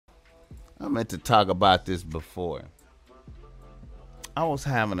I meant to talk about this before. I was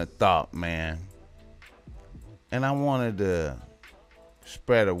having a thought, man, and I wanted to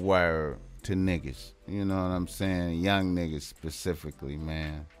spread a word to niggas. You know what I'm saying? Young niggas specifically,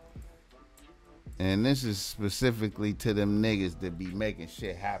 man. And this is specifically to them niggas that be making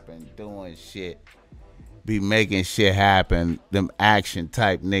shit happen, doing shit, be making shit happen. Them action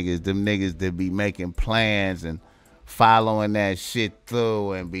type niggas, them niggas that be making plans and following that shit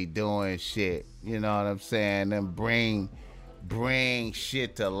through and be doing shit. You know what I'm saying? Them bring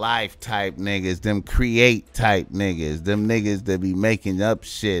shit to life type niggas, them create type niggas, them niggas that be making up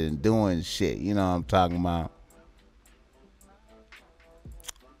shit and doing shit. You know what I'm talking about?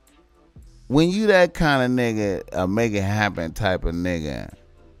 When you that kind of nigga, a make it happen type of nigga,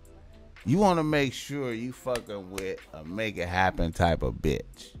 you want to make sure you fucking with a make it happen type of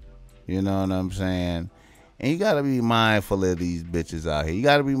bitch. You know what I'm saying? And you got to be mindful of these bitches out here. You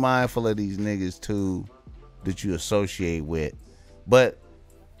got to be mindful of these niggas too that you associate with. But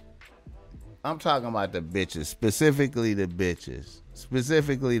I'm talking about the bitches, specifically the bitches.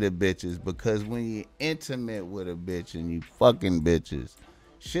 Specifically the bitches, because when you're intimate with a bitch and you fucking bitches,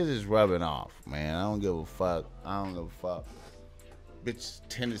 shit is rubbing off, man. I don't give a fuck. Bitch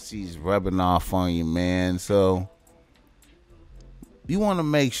tendencies rubbing off on you, man. So you want to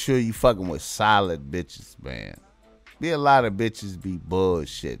make sure you fucking with solid bitches, man. Be a lot of bitches be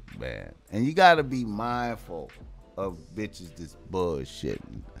bullshit, man. And you got to be mindful of bitches that's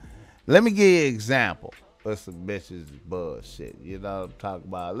bullshitting. Let me give you an example of some bitches that's bullshit. You know what I'm talking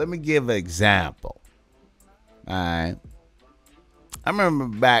about? Let me give an example. All right. I remember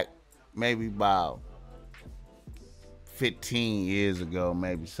back maybe about 15 years ago,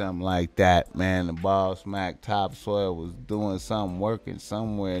 maybe something like that, man, the Ball Smack Topsoil was doing something, working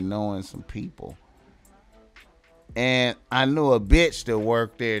somewhere, knowing some people. And I knew a bitch that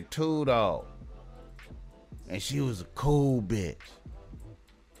worked there too, though. And she was a cool bitch.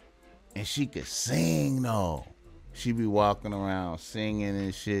 And she could sing, though. She be walking around singing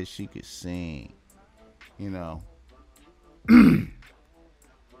and shit. She could sing, you know.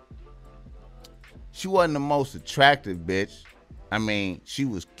 She wasn't the most attractive bitch. I mean, she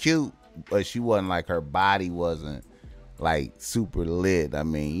was cute, but she wasn't like, her body wasn't like super lit. I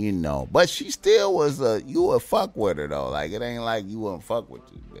mean, you know, but she still was you would fuck with her though. Like, it ain't like you wouldn't fuck with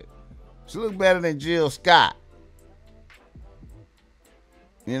this bitch. She looked better than Jill Scott.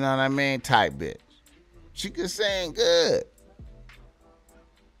 You know what I mean? Type bitch. She could sing good.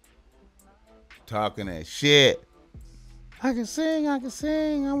 Talking that shit. I can sing. I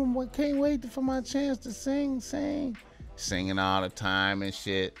can't wait for my chance to sing. Singing all the time and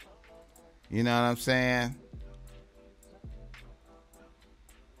shit. You know what I'm saying?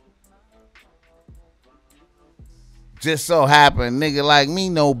 Just so happen, nigga like me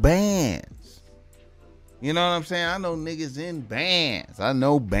know bands. You know what I'm saying? I know niggas in bands. I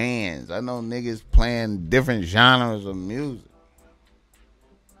know niggas playing different genres of music.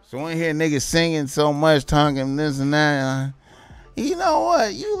 So when I hear niggas singing so much, talking this and that, you know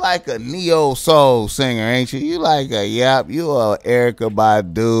what? You like a neo soul singer, ain't you? You like you a Erykah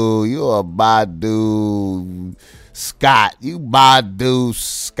Badu, you a Badu Scott, you Badu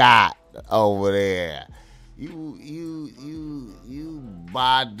Scott over there. You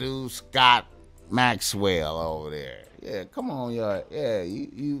Badu Scott Maxwell over there. Yeah, come on, y'all. Yeah,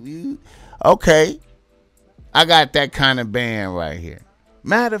 you. Okay, I got that kind of band right here.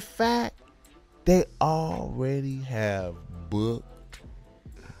 Matter of fact, they already have booked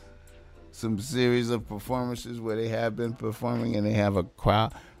some series of performances where they have been performing and they have a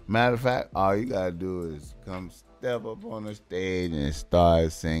crowd. Matter of fact, all you gotta do is come step up on the stage and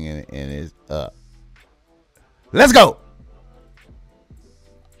start singing, and it's up. Let's go.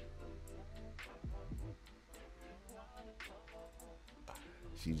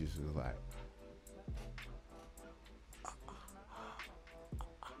 She just was like,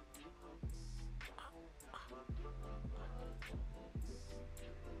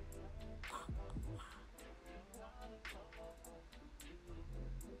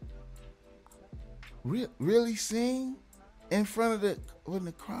 really sing in front of the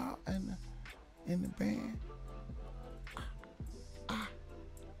crowd and in the band?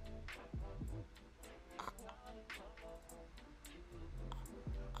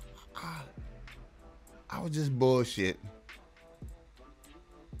 I was just bullshit.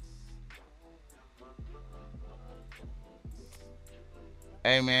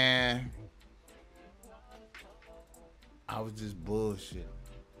 Hey man, I was just bullshit.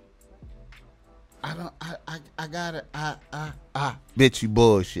 I got it. Bitch, you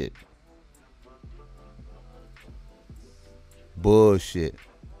bullshit. Bullshit.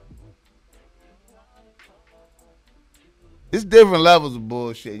 It's different levels of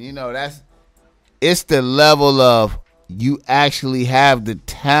bullshit. You know, it's the level of you actually have the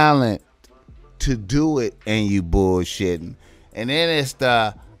talent to do it and you bullshitting. And then it's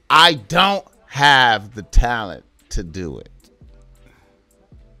the I don't have the talent to do it.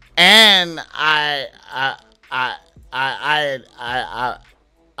 And I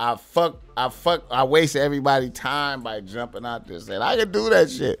wasted everybody's time by jumping out there saying I can do that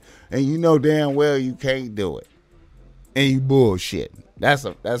shit. And you know damn well you can't do it. And you bullshitting. That's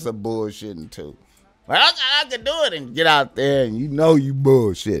a bullshitting too. Like, I can do it and get out there and you know you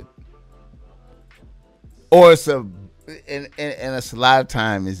bullshit. Or it's and it's a lot of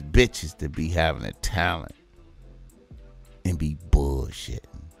time it's bitches that be having a talent and be bullshitting.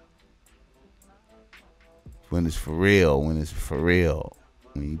 When it's for real.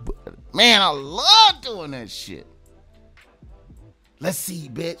 Man, I love doing that shit. Let's see,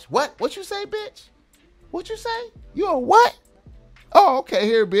 bitch. What you say, bitch? What you say? You a what? Oh, okay,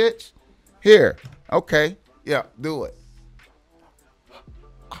 here, bitch. Here. Okay. Yeah, do it.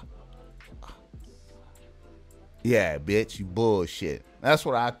 Yeah, bitch, you bullshit. That's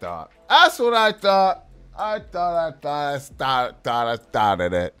what I thought. I thought I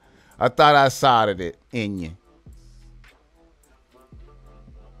started it. I thought I started it in you.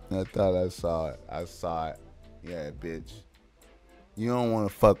 I thought I saw it. Yeah, bitch. You don't want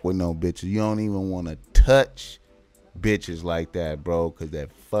to fuck with no bitches. You don't even want to touch bitches like that, bro, because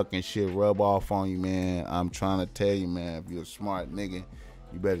that fucking shit rub off on you, man. I'm trying to tell you, man, if you're a smart nigga,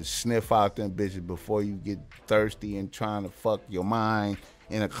 you better sniff out them bitches before you get thirsty and trying to fuck your mind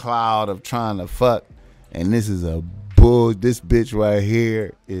in a cloud of trying to fuck. And this is a this bitch right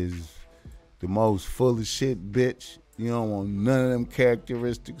here is the most full of shit bitch. You don't want none of them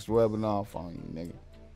characteristics rubbing off on you, nigga.